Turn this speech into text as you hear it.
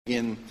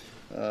In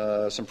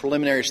some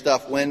preliminary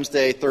stuff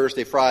Wednesday,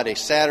 Thursday, Friday,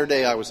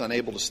 Saturday. I was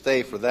unable to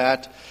stay for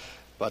that,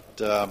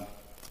 but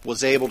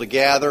was able to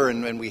gather,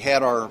 and we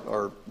had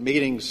our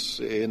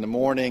meetings in the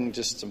morning,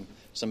 just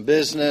some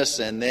business,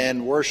 and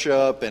then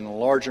worship, and a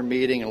larger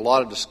meeting, and a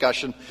lot of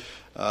discussion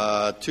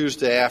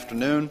Tuesday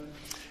afternoon.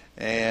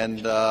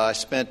 And I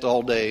spent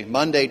all day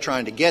Monday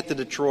trying to get to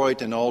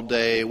Detroit, and all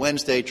day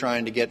Wednesday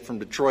trying to get from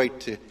Detroit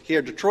to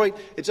here. Detroit,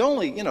 it's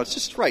only, it's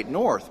just right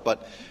north,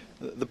 but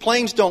the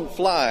planes don't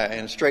fly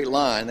in a straight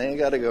line. They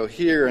got to go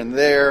here and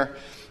there.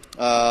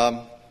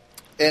 I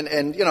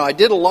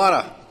did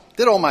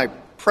all my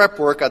prep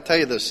work. I'll tell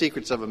you the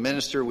secrets of a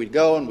minister. We'd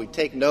go and we'd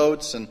take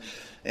notes,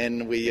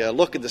 and we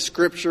look at the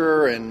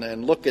scripture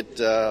and look at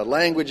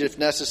language if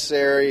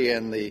necessary,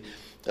 and the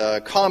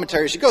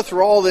commentaries. You go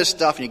through all this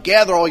stuff and you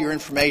gather all your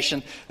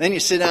information. And then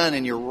you sit down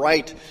and you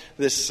write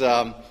this,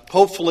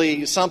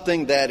 hopefully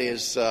something that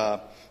is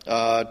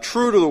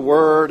true to the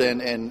Word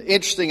and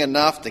interesting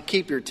enough to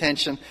keep your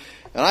attention.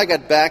 And I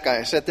got back,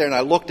 I sat there and I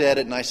looked at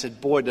it and I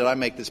said, boy, did I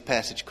make this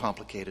passage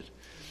complicated.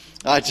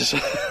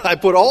 I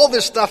put all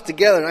this stuff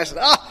together and I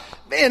said,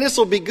 man, this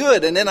will be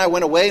good. And then I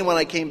went away, and when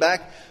I came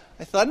back,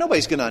 I thought,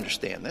 nobody's going to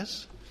understand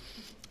this.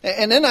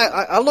 And then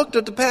I looked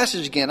at the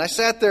passage again. I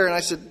sat there and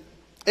I said,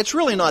 it's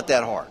really not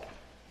that hard.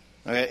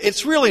 Okay?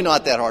 It's really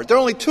not that hard. There are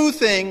only two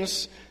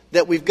things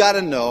that we've got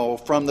to know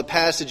from the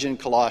passage in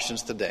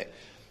Colossians today.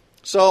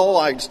 So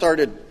I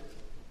started,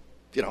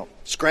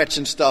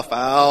 scratching stuff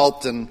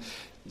out and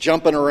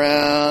jumping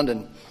around,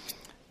 and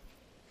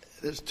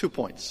there's 2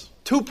 points.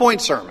 2-point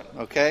sermon,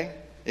 okay?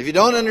 If you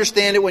don't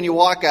understand it when you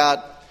walk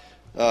out,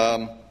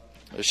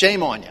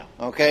 shame on you,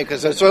 okay?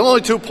 Because there's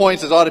only 2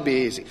 points, it ought to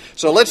be easy.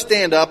 So let's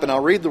stand up, and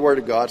I'll read the Word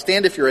of God.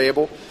 Stand if you're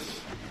able.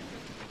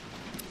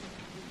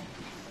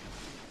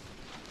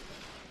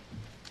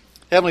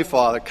 Heavenly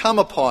Father, come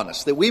upon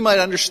us, that we might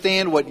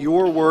understand what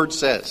your Word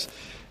says.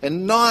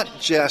 And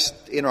not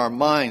just in our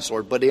minds,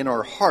 Lord, but in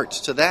our hearts,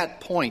 to that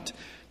point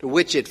to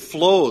which it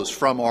flows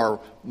from our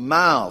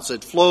mouths,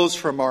 it flows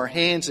from our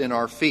hands and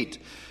our feet.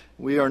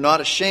 We are not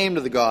ashamed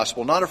of the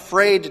gospel, not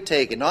afraid to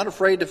take it, not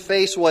afraid to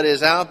face what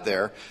is out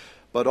there,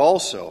 but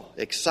also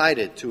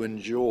excited to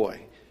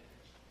enjoy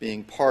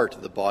being part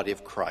of the body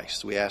of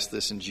Christ. We ask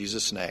this in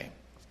Jesus' name.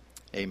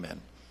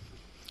 Amen.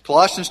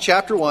 Colossians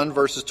chapter 1,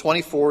 verses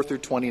 24 through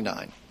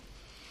 29.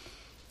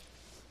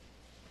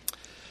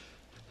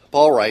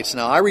 Paul writes,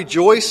 Now I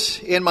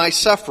rejoice in my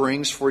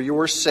sufferings for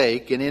your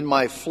sake, and in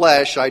my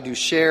flesh I do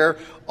share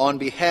on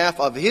behalf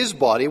of his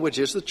body, which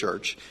is the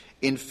church,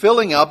 in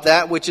filling up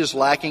that which is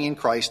lacking in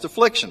Christ's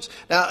afflictions.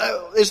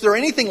 Now, is there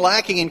anything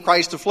lacking in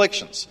Christ's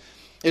afflictions?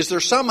 Is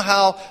there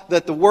somehow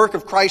that the work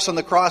of Christ on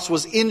the cross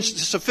was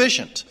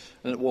insufficient?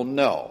 Well,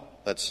 no.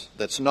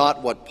 That's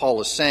not what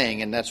Paul is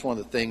saying, and that's one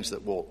of the things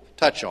that we'll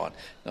touch on. And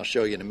I'll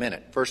show you in a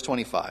minute. Verse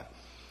 25.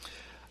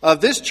 Of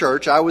this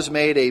church I was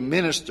made a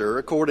minister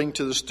according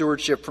to the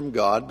stewardship from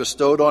God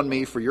bestowed on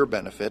me for your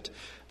benefit,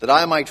 that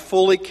I might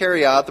fully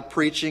carry out the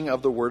preaching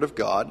of the word of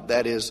God,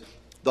 that is,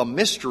 the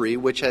mystery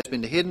which has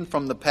been hidden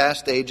from the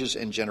past ages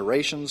and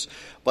generations,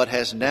 but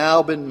has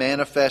now been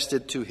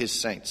manifested to his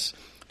saints,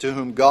 to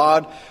whom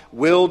God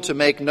willed to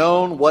make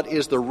known what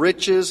is the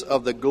riches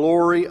of the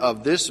glory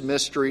of this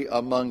mystery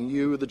among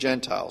you, the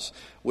Gentiles,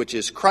 which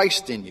is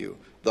Christ in you,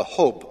 the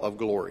hope of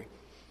glory.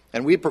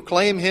 And we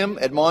proclaim him,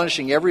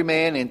 admonishing every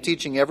man and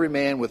teaching every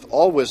man with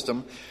all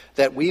wisdom,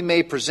 that we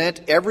may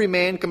present every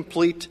man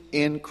complete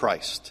in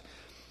Christ.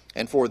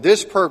 And for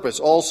this purpose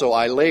also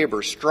I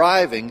labor,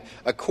 striving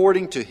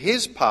according to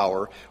his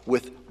power,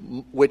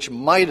 which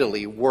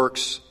mightily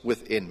works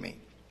within me.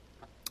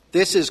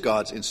 This is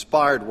God's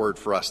inspired word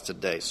for us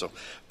today. So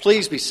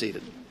please be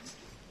seated.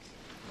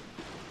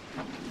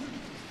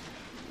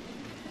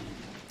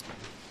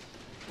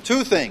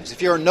 Two things.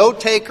 If you're a note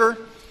taker,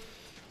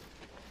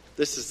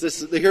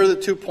 here are the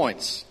 2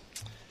 points.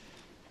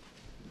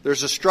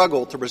 There's a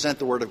struggle to present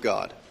the Word of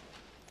God.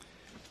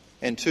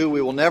 And 2,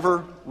 we will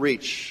never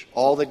reach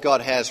all that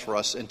God has for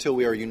us until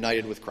we are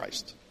united with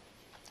Christ.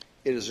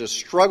 It is a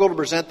struggle to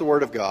present the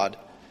Word of God.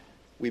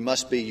 We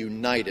must be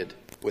united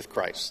with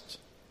Christ.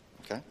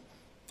 Okay?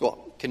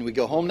 Well, can we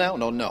go home now?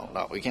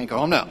 No, we can't go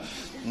home now.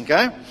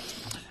 Okay?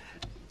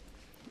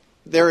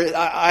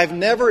 I've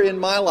never in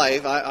my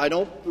life, I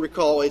don't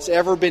recall it's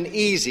ever been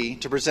easy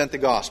to present the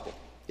gospel.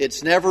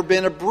 It's never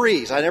been a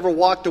breeze. I never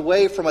walked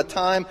away from a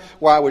time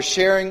where I was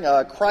sharing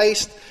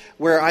Christ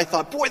where I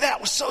thought, boy, that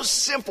was so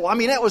simple.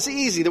 That was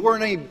easy. There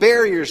weren't any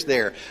barriers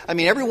there.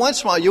 Every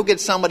once in a while you'll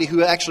get somebody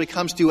who actually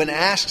comes to you and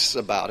asks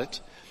about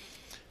it.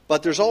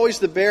 But there's always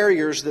the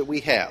barriers that we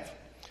have.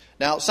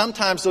 Now,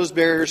 sometimes those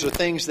barriers are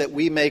things that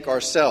we make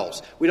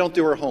ourselves. We don't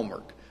do our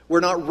homework. We're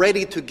not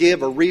ready to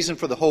give a reason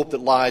for the hope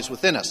that lies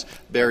within us.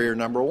 Barrier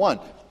number 1,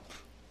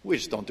 we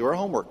just don't do our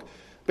homework.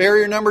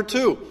 Barrier number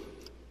 2,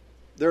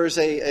 there is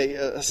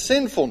a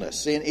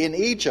sinfulness in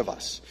each of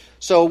us.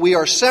 So we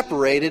are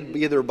separated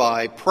either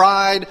by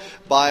pride,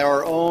 by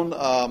our own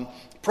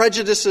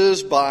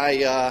prejudices,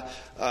 by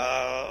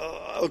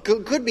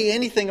could be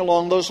anything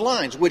along those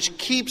lines, which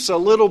keeps a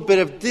little bit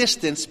of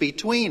distance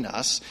between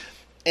us.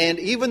 And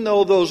even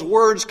though those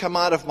words come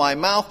out of my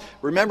mouth,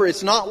 remember,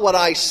 it's not what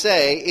I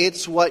say,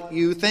 it's what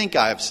you think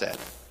I've said.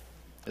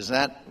 Isn't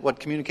that what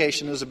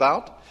communication is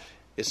about?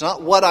 It's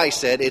not what I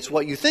said, it's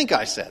what you think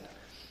I said.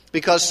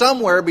 Because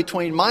somewhere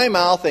between my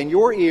mouth and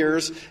your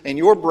ears and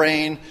your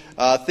brain,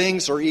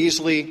 things are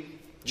easily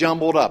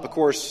jumbled up. Of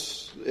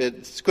course,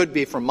 it could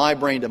be from my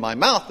brain to my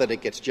mouth that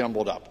it gets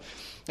jumbled up.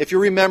 If you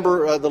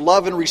remember the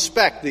love and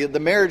respect, the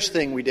marriage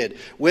thing we did,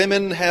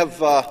 women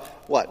have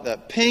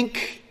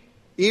pink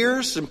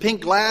ears and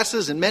pink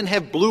glasses, and men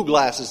have blue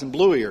glasses and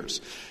blue ears.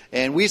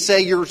 And we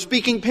say, you're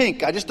speaking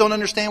pink, I just don't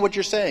understand what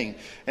you're saying.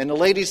 And the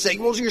ladies say,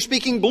 well, you're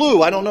speaking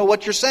blue, I don't know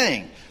what you're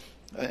saying.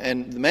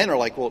 And the men are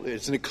like, well,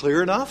 isn't it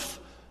clear enough?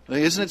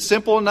 Isn't it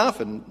simple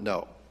enough? And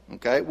no.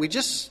 Okay?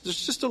 There's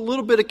just a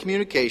little bit of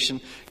communication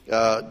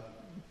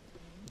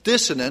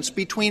dissonance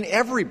between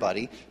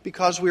everybody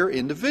because we are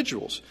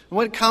individuals. And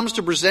when it comes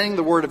to presenting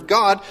the Word of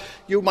God,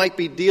 you might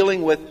be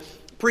dealing with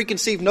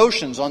preconceived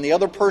notions on the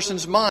other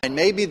person's mind.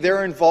 Maybe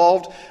they're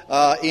involved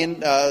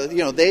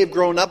they've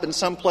grown up in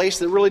some place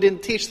that really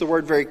didn't teach the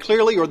Word very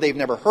clearly, or they've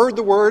never heard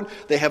the Word.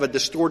 They have a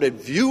distorted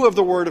view of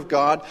the Word of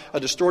God, a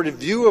distorted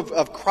view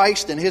of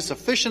Christ and His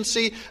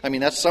sufficiency. I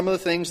mean, that's some of the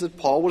things that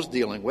Paul was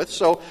dealing with.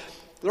 So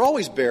there are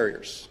always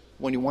barriers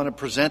when you want to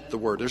present the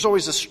Word. There's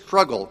always a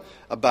struggle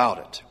about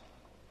it.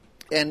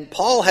 And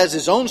Paul has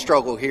his own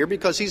struggle here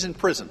because he's in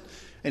prison.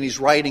 And he's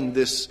writing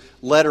this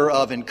letter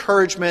of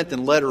encouragement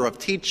and letter of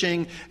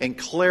teaching and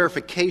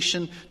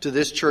clarification to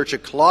this church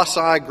at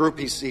Colossae group.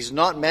 He's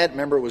not mad.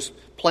 Remember, it was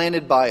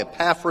planted by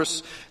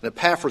Epaphras. And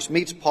Epaphras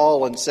meets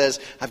Paul and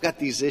says, I've got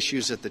these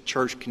issues at the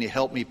church. Can you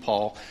help me,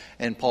 Paul?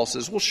 And Paul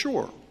says, well,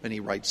 sure. And he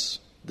writes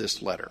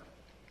this letter.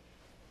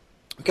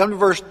 We come to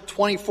verse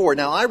 24.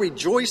 Now I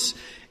rejoice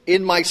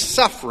in my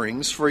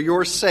sufferings for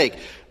your sake.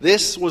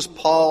 This was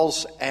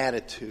Paul's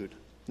attitude.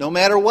 No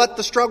matter what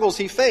the struggles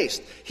he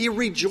faced, he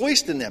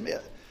rejoiced in them.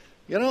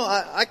 You know,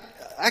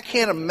 I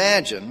can't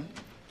imagine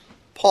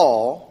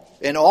Paul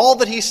and all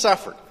that he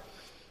suffered,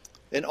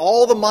 and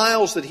all the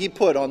miles that he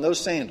put on those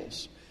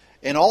sandals,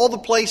 and all the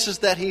places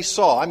that he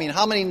saw. I mean,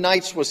 how many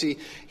nights was he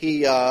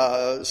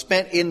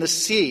spent in the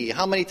sea?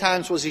 How many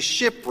times was he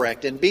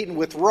shipwrecked and beaten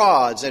with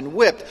rods and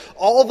whipped?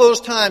 All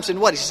those times,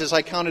 and what? He says,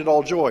 I count it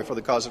all joy for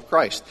the cause of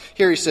Christ.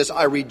 Here he says,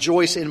 I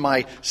rejoice in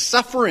my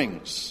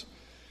sufferings.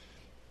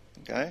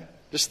 Okay?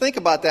 Just think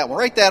about that one.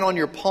 Write that on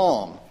your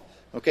palm.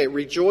 Okay,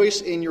 rejoice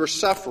in your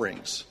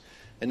sufferings.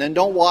 And then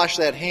don't wash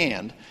that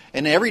hand.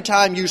 And every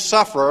time you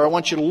suffer, I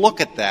want you to look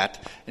at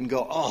that and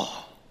go,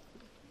 oh,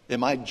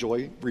 am I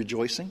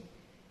rejoicing?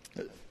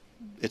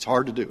 It's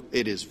hard to do.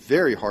 It is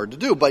very hard to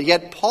do. But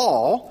yet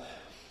Paul,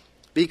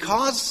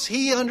 because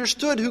he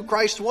understood who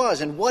Christ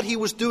was and what he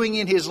was doing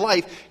in his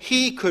life,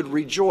 he could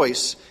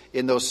rejoice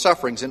in those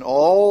sufferings and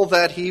all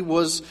that he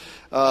was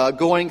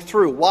going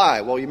through.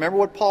 Why? Well, you remember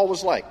what Paul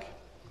was like.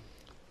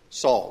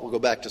 Saul, we'll go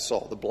back to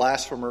Saul, the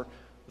blasphemer,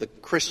 the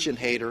Christian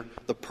hater,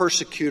 the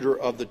persecutor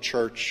of the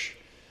church,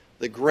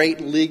 the great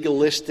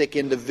legalistic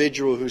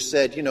individual who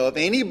said, you know, if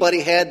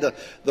anybody had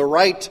the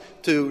right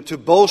to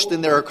boast in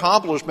their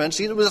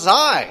accomplishments, it was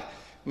I. I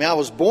mean, I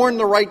was born in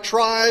the right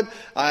tribe,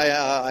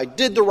 I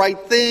did the right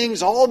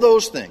things, all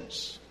those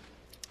things.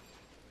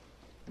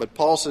 But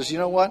Paul says, you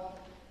know what?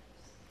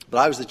 But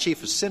I was the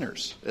chief of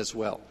sinners as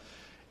well.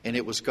 And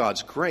it was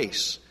God's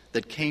grace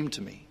that came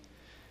to me.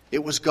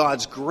 It was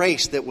God's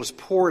grace that was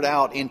poured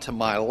out into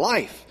my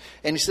life.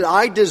 And he said,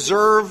 I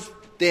deserve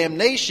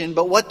damnation,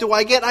 but what do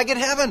I get? I get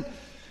heaven.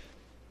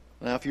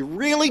 Now, if you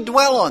really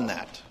dwell on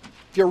that,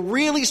 if you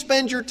really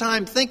spend your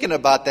time thinking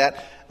about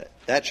that,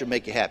 that should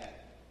make you happy.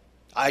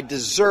 I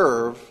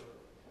deserve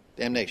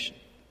damnation,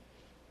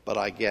 but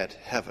I get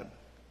heaven.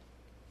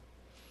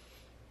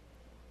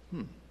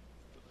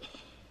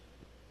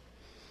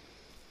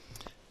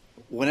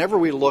 Whenever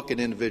we look at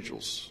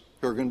individuals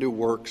who are going to do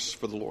works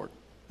for the Lord,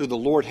 who the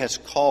Lord has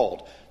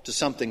called to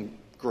something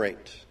great,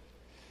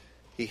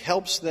 He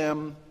helps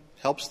them,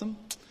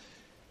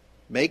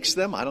 makes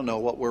them, I don't know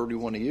what word we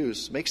want to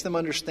use, makes them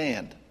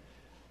understand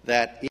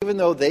that even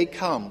though they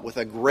come with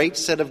a great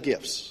set of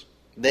gifts,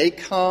 they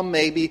come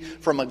maybe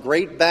from a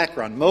great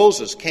background.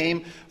 Moses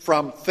came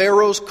from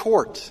Pharaoh's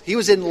court. He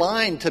was in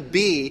line to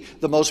be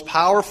the most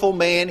powerful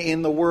man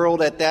in the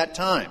world at that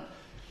time.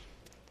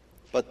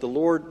 But the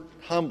Lord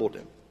humbled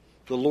him.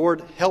 The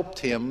Lord helped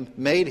him,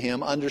 made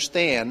him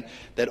understand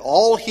that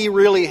all he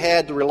really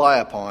had to rely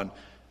upon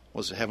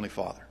was the Heavenly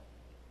Father.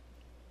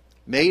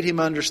 Made him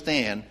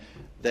understand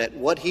that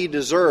what he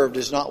deserved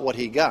is not what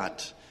he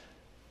got.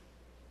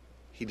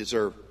 He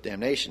deserved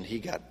damnation. He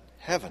got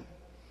heaven.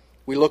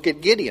 We look at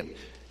Gideon.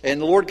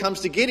 And the Lord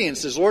comes to Gideon and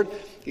says, Lord,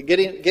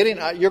 Gideon,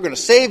 you're going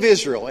to save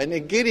Israel. And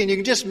then Gideon, you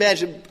can just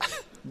imagine,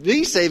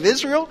 me save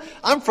Israel?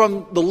 I'm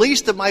from the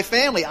least of my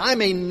family.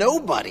 I'm a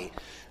nobody.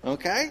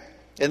 Okay?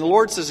 And the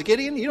Lord says,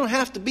 Gideon, you don't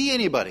have to be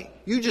anybody.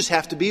 You just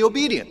have to be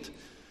obedient.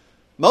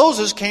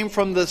 Moses came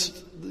from the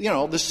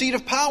seat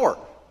of power.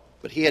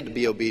 But he had to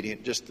be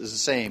obedient just as the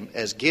same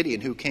as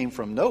Gideon, who came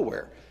from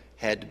nowhere,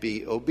 had to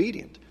be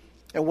obedient.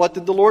 And what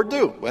did the Lord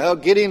do? Well,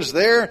 Gideon's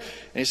there, and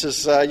he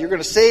says, you're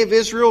going to save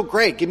Israel?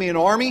 Great, give me an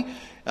army.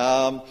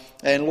 And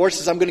the Lord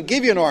says, I'm going to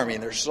give you an army.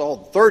 And there's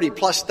all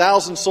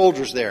 30,000+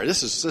 soldiers there.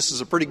 This is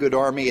a pretty good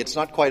army. It's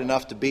not quite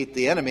enough to beat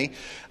the enemy.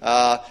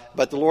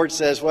 But the Lord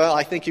says, well,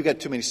 I think you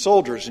got too many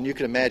soldiers. And you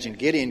can imagine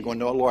Gideon going,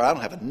 no, Lord, I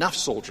don't have enough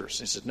soldiers.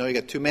 And he says, no, you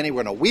got too many.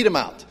 We're going to weed them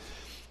out.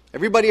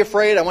 Everybody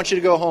afraid? I want you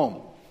to go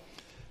home.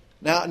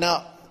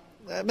 Now,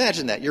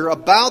 imagine that. You're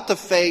about to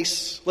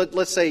face,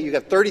 let's say you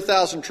got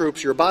 30,000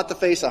 troops. You're about to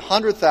face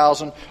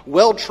 100,000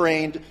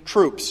 well-trained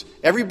troops.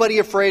 Everybody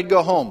afraid,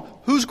 go home.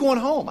 Who's going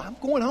home? I'm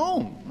going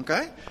home,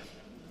 okay?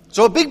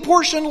 So a big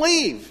portion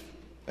leave.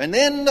 And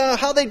then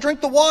how they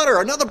drink the water,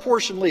 another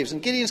portion leaves.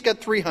 And Gideon's got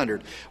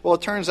 300. Well,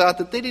 it turns out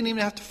that they didn't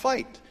even have to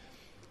fight.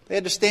 They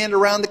had to stand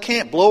around the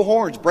camp, blow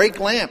horns, break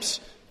lamps.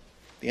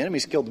 The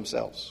enemies killed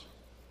themselves.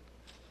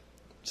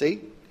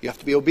 See? You have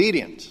to be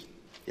obedient.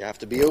 You have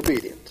to be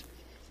obedient.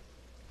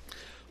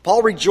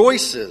 Paul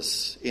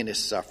rejoices in his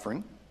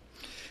suffering.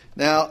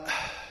 Now,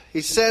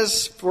 he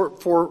says,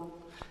 for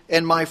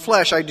in my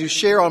flesh I do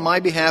share on my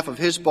behalf of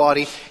his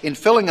body in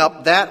filling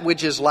up that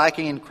which is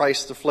lacking in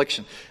Christ's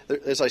affliction.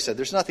 As I said,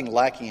 there's nothing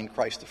lacking in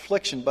Christ's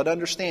affliction, but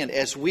understand,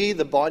 as we,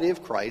 the body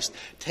of Christ,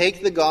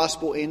 take the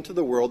gospel into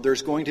the world,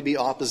 there's going to be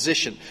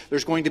opposition.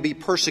 There's going to be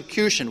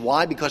persecution.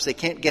 Why? Because they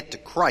can't get to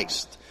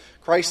Christ.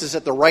 Christ is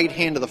at the right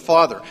hand of the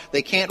Father.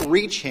 They can't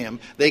reach him.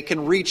 They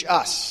can reach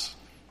us.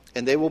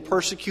 And they will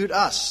persecute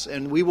us,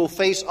 and we will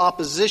face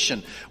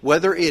opposition.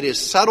 Whether it is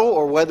subtle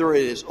or whether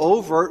it is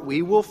overt,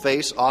 we will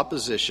face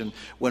opposition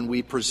when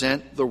we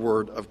present the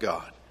Word of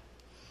God.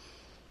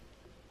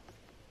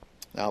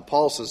 Now,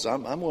 Paul says,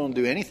 I'm willing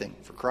to do anything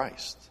for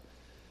Christ.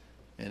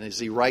 And as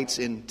he writes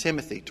in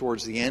Timothy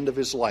towards the end of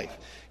his life,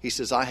 he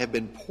says, I have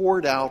been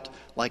poured out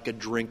like a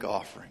drink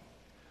offering.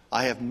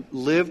 I have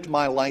lived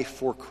my life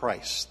for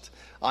Christ.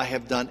 I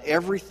have done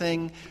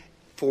everything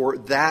for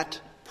that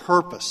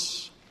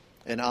purpose.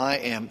 And I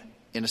am,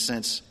 in a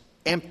sense,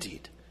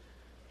 emptied.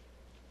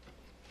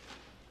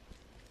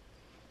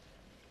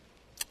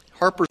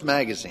 Harper's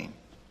Magazine,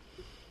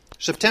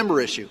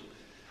 September issue,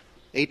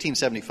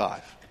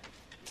 1875.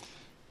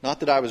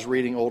 Not that I was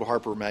reading old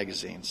Harper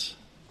magazines,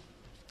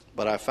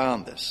 but I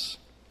found this.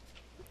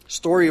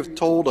 Story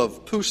told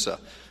of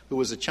Pusa, who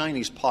was a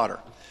Chinese potter.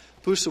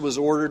 Pusa was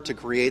ordered to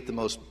create the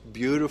most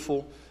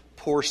beautiful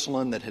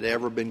porcelain that had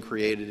ever been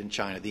created in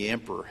China. The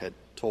emperor had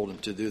told him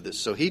to do this.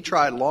 So he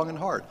tried long and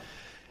hard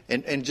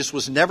and just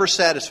was never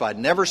satisfied.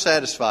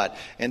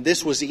 And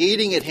this was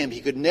eating at him. He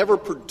could never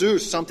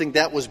produce something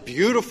that was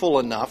beautiful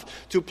enough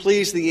to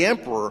please the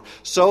emperor.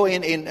 So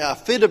in a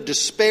fit of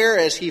despair,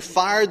 as he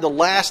fired the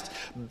last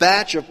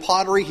batch of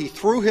pottery, he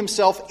threw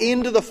himself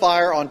into the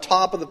fire on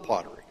top of the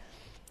pottery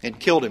and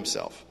killed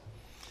himself.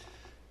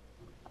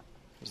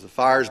 As the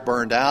fires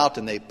burned out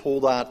and they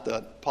pulled out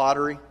the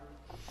pottery,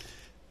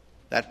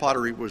 that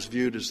pottery was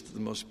viewed as the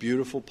most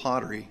beautiful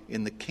pottery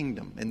in the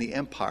kingdom, in the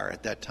empire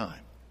at that time.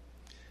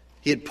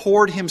 He had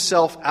poured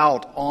himself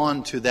out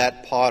onto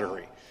that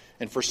pottery.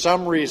 And for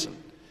some reason,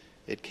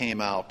 it came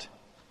out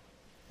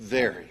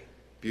very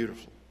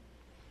beautiful.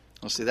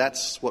 Well, see,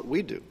 that's what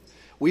we do.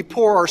 We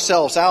pour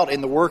ourselves out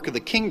in the work of the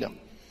kingdom.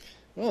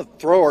 We don't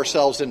throw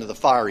ourselves into the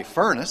fiery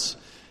furnace.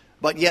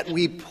 But yet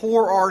we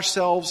pour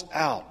ourselves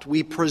out.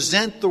 We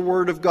present the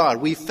Word of God.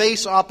 We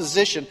face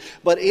opposition,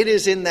 but it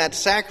is in that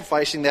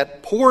sacrificing,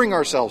 that pouring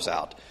ourselves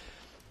out,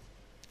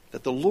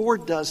 that the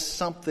Lord does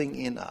something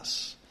in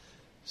us.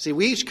 See,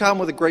 we each come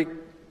with a great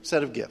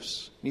set of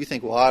gifts. You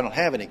think, well, I don't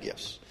have any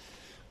gifts.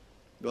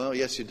 Well,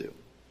 yes, you do.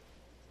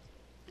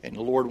 And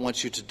the Lord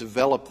wants you to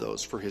develop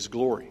those for His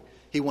glory.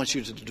 He wants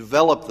you to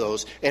develop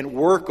those and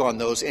work on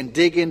those and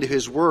dig into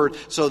His Word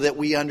so that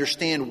we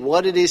understand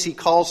what it is He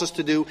calls us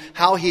to do,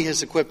 how He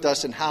has equipped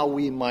us, and how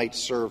we might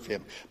serve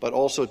Him. But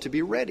also to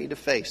be ready to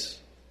face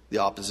the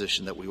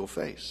opposition that we will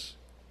face.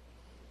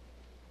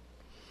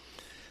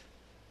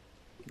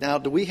 Now,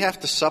 do we have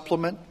to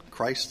supplement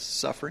Christ's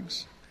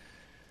sufferings?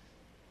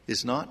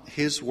 Is not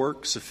His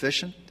work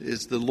sufficient?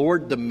 Is the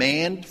Lord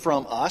demand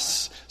from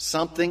us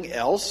something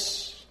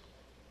else?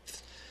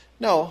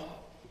 No.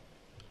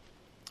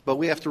 But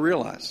we have to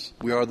realize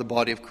we are the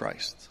body of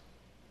Christ.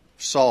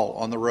 Saul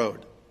on the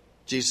road.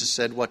 Jesus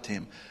said what to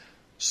him?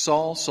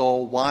 Saul,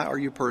 Saul, why are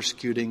you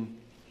persecuting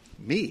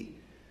me?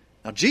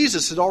 Now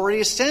Jesus had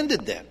already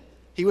ascended then.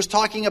 He was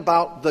talking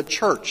about the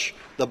church,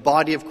 the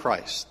body of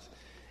Christ.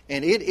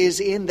 And it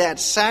is in that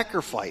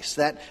sacrifice,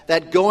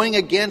 that going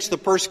against the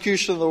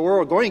persecution of the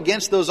world, going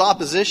against those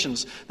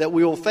oppositions that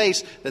we will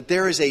face, that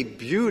there is a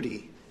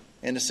beauty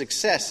and a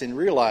success in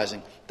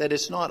realizing that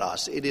it's not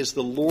us. It is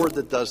the Lord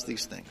that does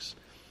these things.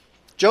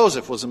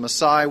 Joseph was a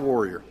Maasai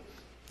warrior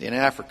in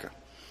Africa.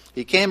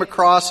 He came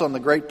across on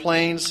the Great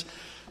Plains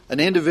an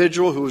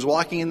individual who was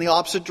walking in the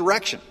opposite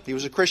direction. He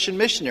was a Christian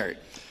missionary.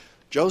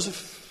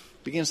 Joseph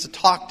begins to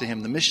talk to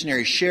him. The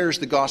missionary shares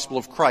the gospel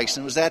of Christ.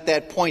 And it was at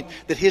that point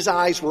that his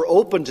eyes were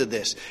open to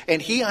this.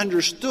 And he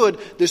understood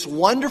this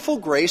wonderful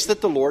grace that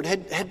the Lord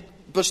had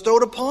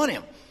bestowed upon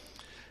him.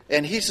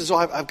 And he says,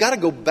 I've got to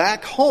go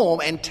back home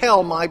and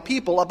tell my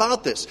people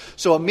about this.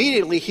 So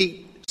immediately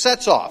he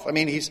sets off. I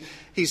mean,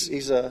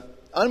 he's an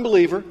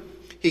unbeliever.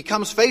 He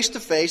comes face to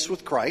face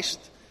with Christ.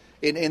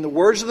 In the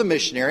words of the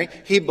missionary,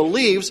 he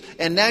believes,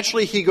 and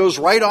naturally he goes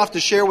right off to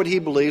share what he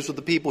believes with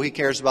the people he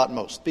cares about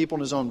most, people in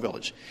his own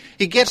village.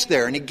 He gets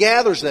there and he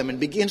gathers them and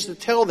begins to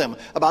tell them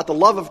about the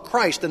love of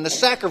Christ and the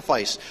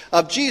sacrifice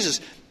of Jesus.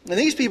 And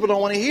these people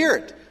don't want to hear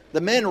it.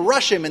 The men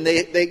rush him and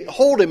they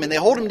hold him and they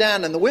hold him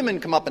down, and the women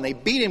come up and they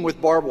beat him with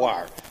barbed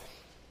wire.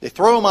 They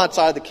throw him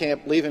outside the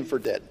camp, leave him for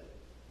dead.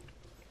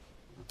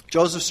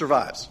 Joseph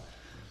survives.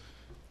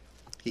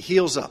 He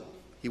heals up.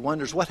 He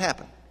wonders what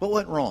happened. What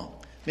went wrong?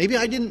 Maybe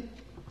I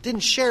didn't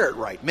share it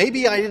right.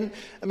 Maybe I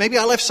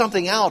left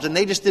something out and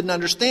they just didn't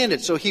understand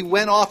it. So he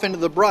went off into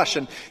the brush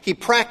and he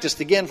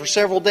practiced again for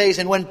several days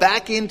and went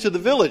back into the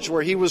village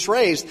where he was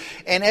raised.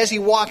 And as he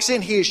walks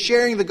in, he is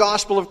sharing the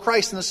gospel of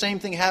Christ, and the same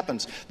thing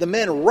happens. The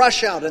men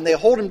rush out and they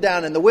hold him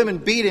down, and the women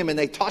beat him and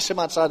they toss him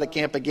outside the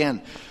camp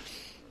again.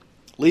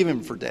 Leave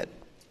him for dead.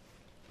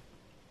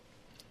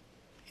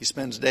 He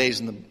spends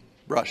days in the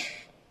brush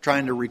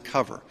trying to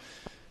recover.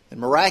 And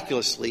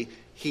miraculously,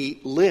 he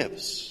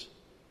lives.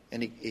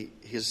 And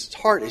his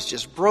heart is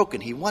just broken.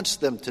 He wants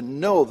them to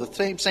know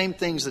the same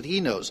things that he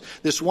knows.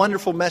 This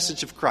wonderful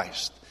message of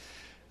Christ.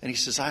 And he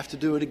says, I have to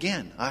do it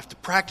again. I have to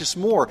practice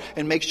more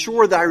and make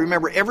sure that I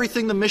remember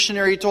everything the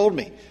missionary told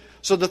me.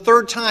 So the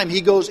third time he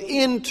goes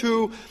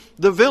into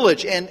the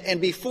village, and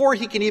before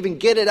he can even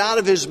get it out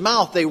of his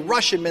mouth, they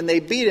rush him and they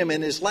beat him.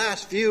 And his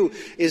last view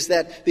is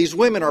that these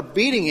women are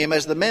beating him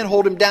as the men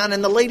hold him down,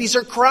 and the ladies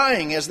are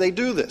crying as they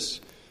do this.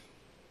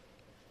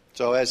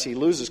 So as he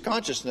loses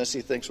consciousness,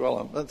 he thinks,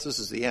 well, this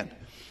is the end.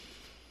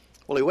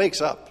 Well, he wakes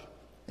up,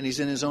 and he's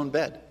in his own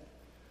bed.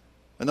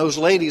 And those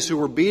ladies who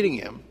were beating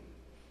him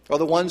are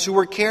the ones who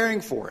were caring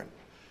for him.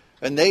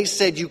 And they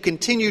said, you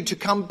continue to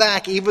come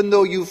back even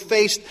though you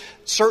faced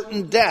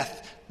certain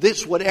death.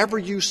 This, whatever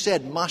you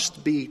said,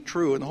 must be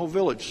true. And the whole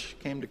village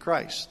came to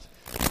Christ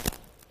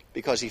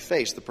because he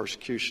faced the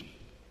persecution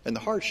and the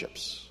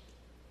hardships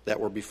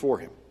that were before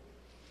him.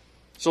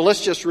 So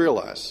let's just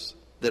realize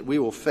that we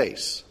will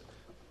face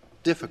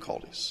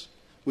difficulties.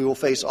 We will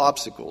face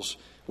obstacles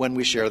when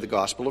we share the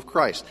gospel of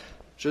Christ.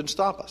 Shouldn't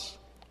stop us.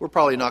 We're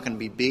probably not going to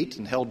be beat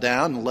and held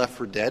down and left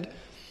for dead.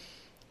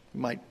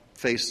 We might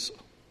face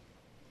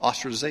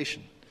ostracization.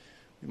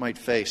 We might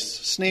face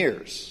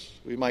sneers.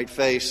 We might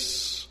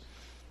face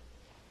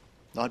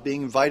not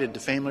being invited to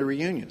family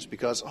reunions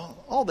because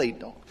all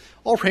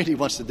Randy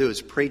wants to do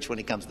is preach when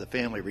he comes to the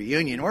family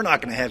reunion. We're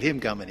not going to have him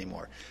come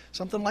anymore.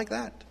 Something like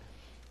that.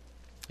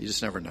 You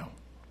just never know.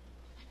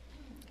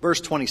 Verse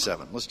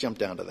 27, let's jump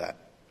down to that.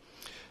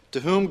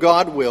 To whom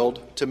God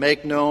willed to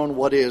make known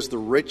what is the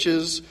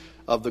riches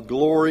of the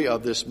glory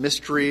of this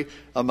mystery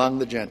among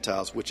the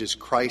Gentiles, which is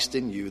Christ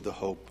in you, the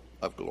hope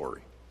of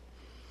glory.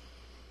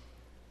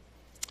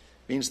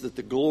 It means that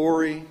the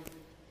glory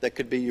that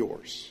could be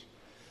yours,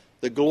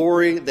 the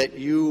glory that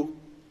you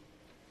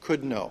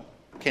could know,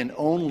 can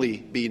only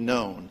be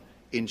known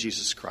in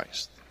Jesus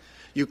Christ.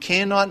 You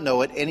cannot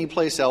know it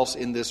anyplace else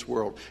in this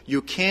world.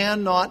 You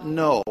cannot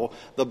know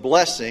the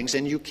blessings,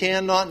 and you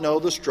cannot know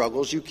the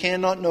struggles. You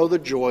cannot know the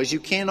joys. You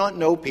cannot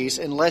know peace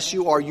unless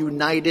you are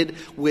united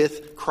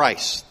with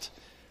Christ.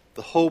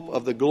 The hope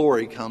of the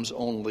glory comes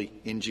only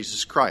in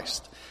Jesus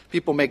Christ.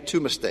 People make two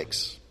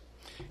mistakes.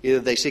 Either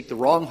they seek the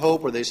wrong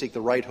hope or they seek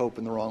the right hope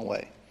in the wrong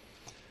way.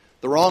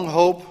 The wrong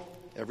hope,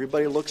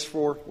 everybody looks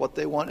for what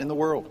they want in the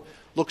world.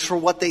 Looks for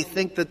what they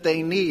think that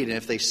they need. And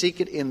if they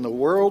seek it in the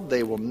world,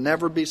 they will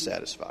never be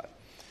satisfied.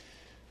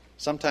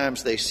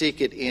 Sometimes they seek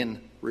it in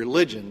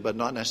religion, but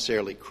not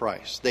necessarily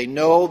Christ. They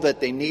know that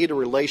they need a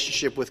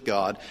relationship with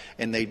God,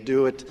 and they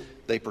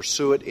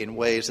pursue it in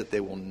ways that they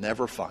will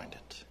never find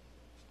it.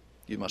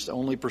 You must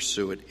only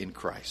pursue it in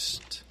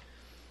Christ.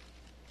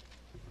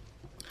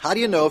 How do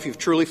you know if you've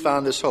truly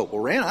found this hope?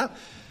 Well, Rand,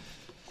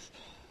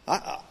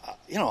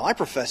 I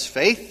profess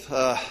faith.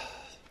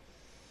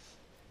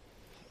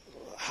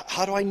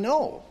 How do I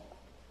know?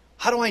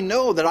 How do I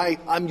know that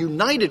I'm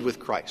united with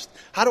Christ?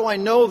 How do I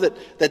know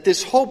that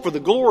this hope for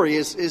the glory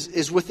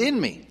is within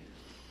me?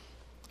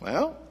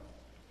 Well,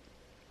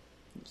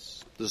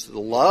 does the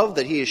love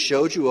that He has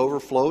showed you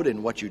overflowed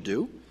in what you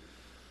do?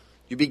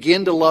 You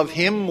begin to love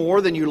Him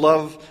more than you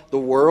love the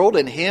world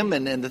and Him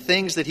and the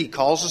things that He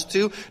calls us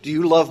to? Do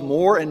you love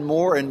more and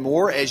more and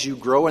more as you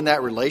grow in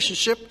that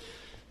relationship?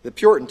 The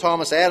Puritan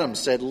Thomas Adams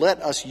said,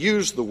 "Let us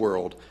use the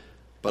world,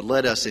 but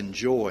let us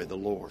enjoy the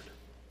Lord."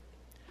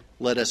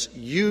 Let us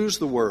use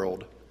the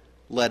world.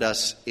 Let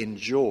us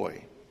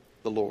enjoy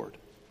the Lord.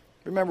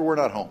 Remember, we're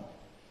not home.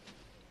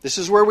 This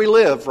is where we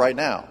live right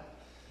now.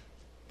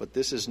 But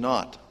this is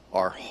not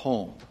our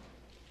home.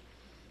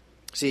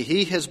 See,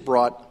 He has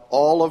brought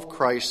all of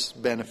Christ's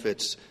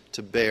benefits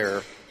to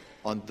bear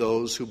on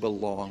those who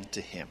belong to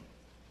Him.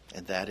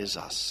 And that is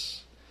us.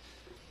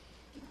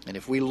 And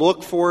if we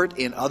look for it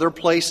in other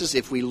places,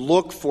 if we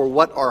look for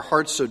what our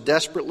hearts so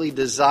desperately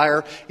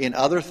desire in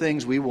other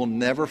things, we will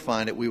never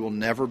find it. We will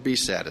never be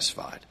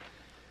satisfied.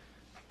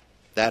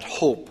 that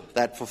hope,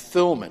 that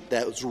fulfillment,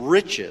 those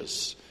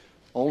riches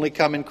only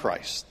come in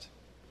Christ.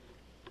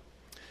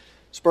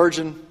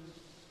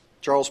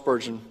 Charles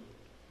Spurgeon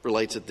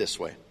relates it this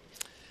way.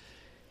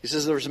 He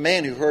says there was a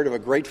man who heard of a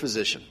great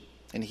physician,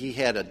 and he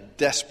had a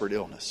desperate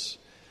illness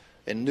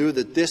and knew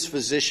that this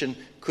physician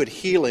could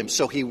heal him.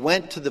 So he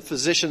went to the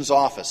physician's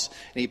office,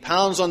 and he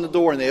pounds on the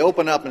door, and they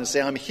open up and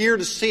say, "I'm here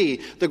to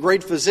see the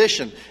great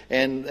physician."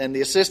 And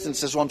the assistant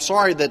says, "Well, I'm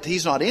sorry that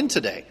he's not in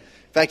today.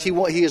 In fact,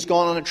 he has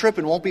gone on a trip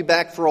and won't be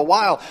back for a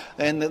while."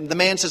 And the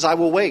man says, "I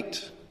will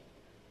wait.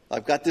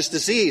 I've got this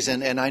disease,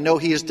 and I know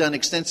he has done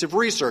extensive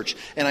research,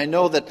 and I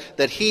know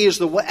that he is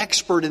the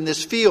expert in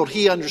this field.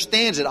 He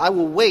understands it. I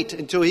will wait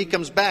until he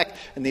comes back."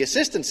 And the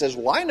assistant says,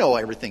 "Well, I know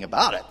everything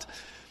about it.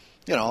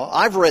 You know,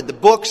 I've read the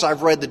books,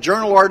 I've read the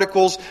journal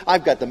articles,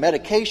 I've got the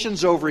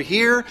medications over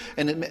here."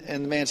 And the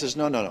man says,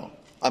 No,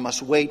 I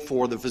must wait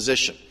for the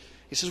physician.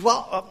 He says,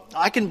 "Well,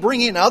 I can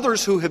bring in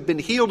others who have been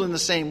healed in the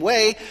same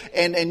way,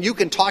 and you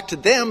can talk to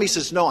them." He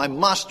says, "No, I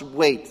must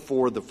wait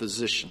for the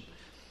physician.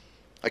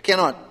 I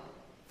cannot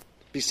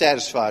be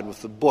satisfied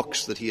with the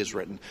books that he has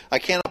written. I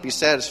cannot be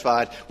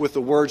satisfied with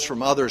the words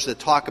from others that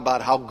talk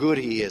about how good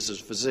he is as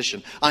a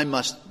physician. I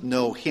must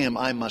know him.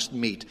 I must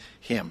meet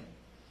him."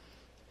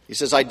 He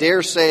says, "I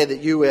dare say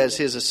that you as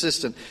his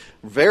assistant,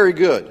 very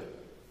good,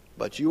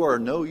 but you are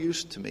no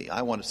use to me.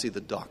 I want to see the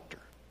doctor."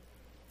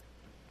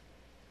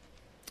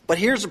 "But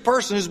here's a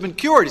person who's been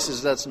cured." He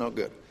says, "That's no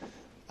good.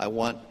 I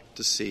want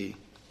to see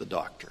the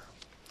doctor."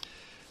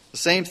 The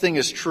same thing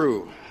is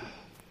true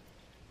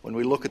when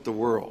we look at the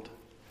world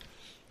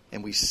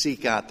and we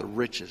seek out the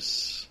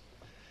riches.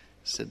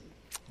 He said,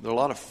 there are a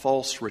lot of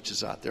false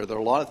riches out there. There are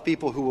a lot of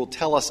people who will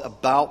tell us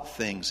about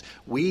things.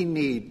 We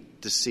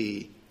need to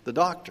see the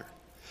doctor.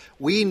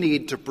 We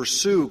need to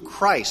pursue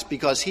Christ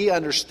because he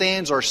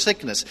understands our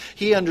sickness.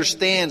 He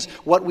understands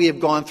what we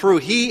have gone through.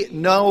 He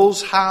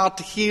knows how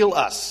to heal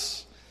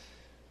us.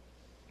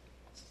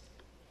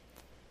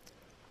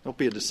 Don't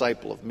be a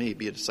disciple of me.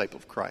 Be a disciple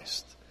of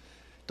Christ.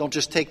 Don't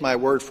just take my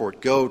word for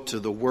it. Go to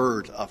the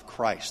word of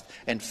Christ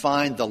and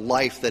find the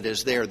life that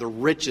is there, the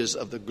riches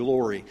of the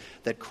glory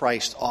that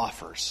Christ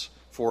offers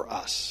for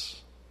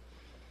us.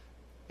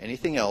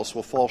 Anything else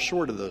will fall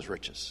short of those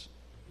riches.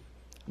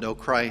 Know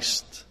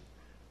Christ,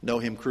 know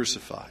him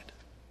crucified.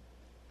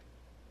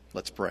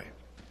 Let's pray.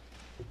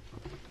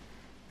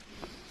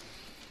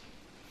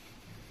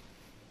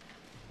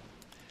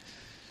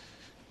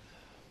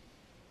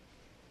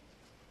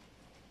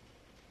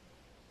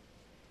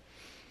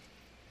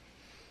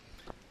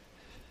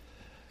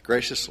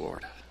 Gracious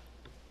Lord,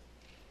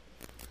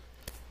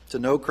 to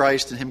know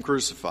Christ and him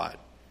crucified,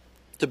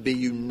 to be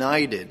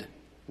united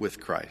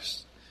with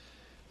Christ.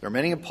 There are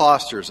many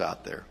imposters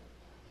out there.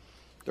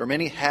 There are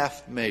many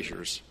half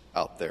measures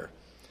out there.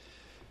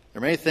 There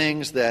are many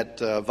things that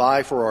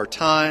vie for our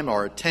time,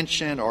 our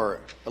attention, our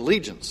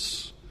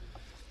allegiance.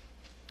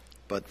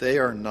 But they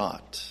are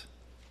not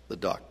the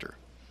doctor.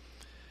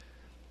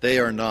 They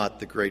are not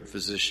the great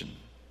physician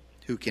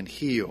who can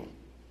heal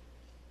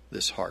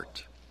this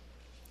heart.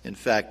 In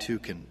fact, who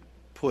can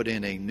put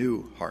in a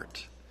new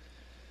heart,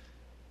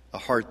 a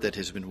heart that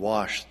has been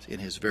washed in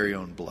his very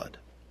own blood.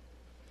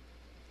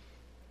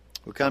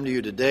 We come to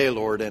you today,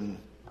 Lord, and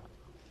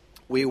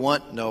we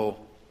want no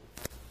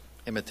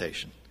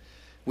imitation.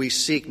 We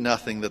seek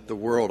nothing that the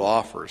world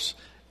offers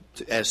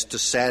as to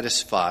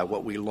satisfy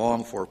what we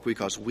long for,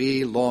 because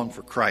we long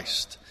for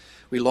Christ.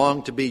 We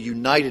long to be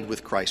united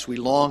with Christ. We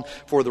long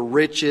for the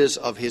riches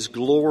of his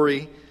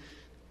glory,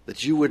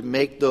 that you would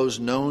make those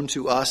known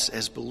to us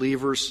as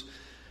believers.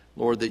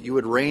 Lord, that you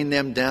would rain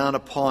them down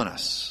upon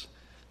us,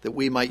 that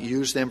we might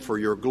use them for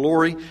your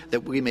glory,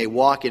 that we may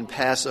walk in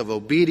paths of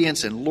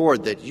obedience, and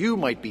Lord, that you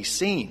might be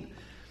seen.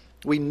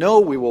 We know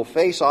we will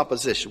face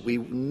opposition. We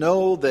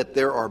know that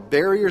there are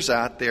barriers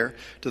out there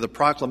to the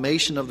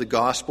proclamation of the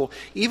gospel,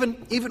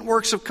 even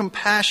works of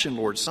compassion,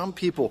 Lord. Some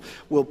people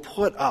will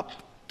put up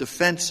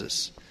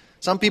defenses.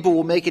 Some people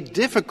will make it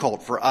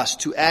difficult for us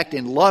to act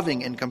in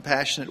loving and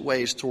compassionate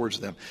ways towards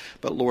them.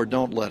 But Lord,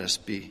 don't let us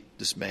be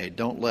dismayed.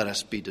 Don't let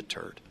us be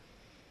deterred.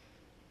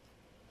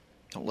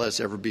 Don't let us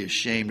ever be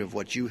ashamed of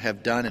what you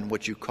have done and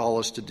what you call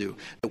us to do.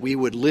 That we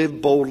would live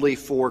boldly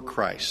for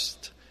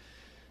Christ,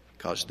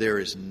 because there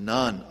is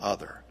none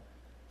other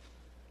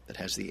that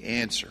has the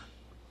answer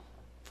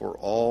for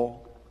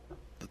all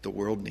that the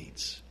world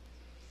needs.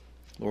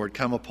 Lord,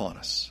 come upon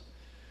us,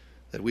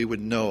 that we would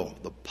know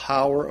the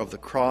power of the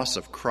cross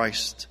of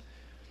Christ,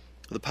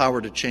 the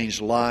power to change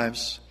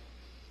lives,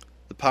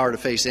 the power to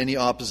face any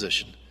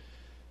opposition.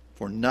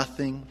 For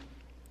nothing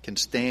can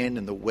stand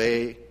in the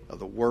way of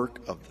the work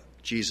of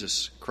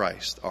Jesus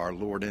Christ, our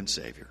Lord and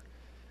Savior.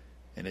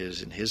 And it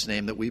is in his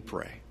name that we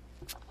pray.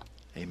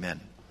 Amen.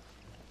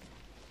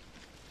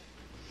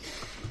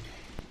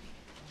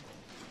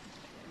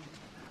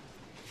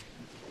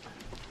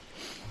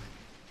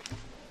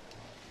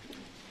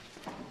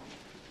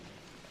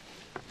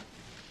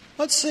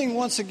 Let's sing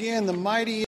once again the mighty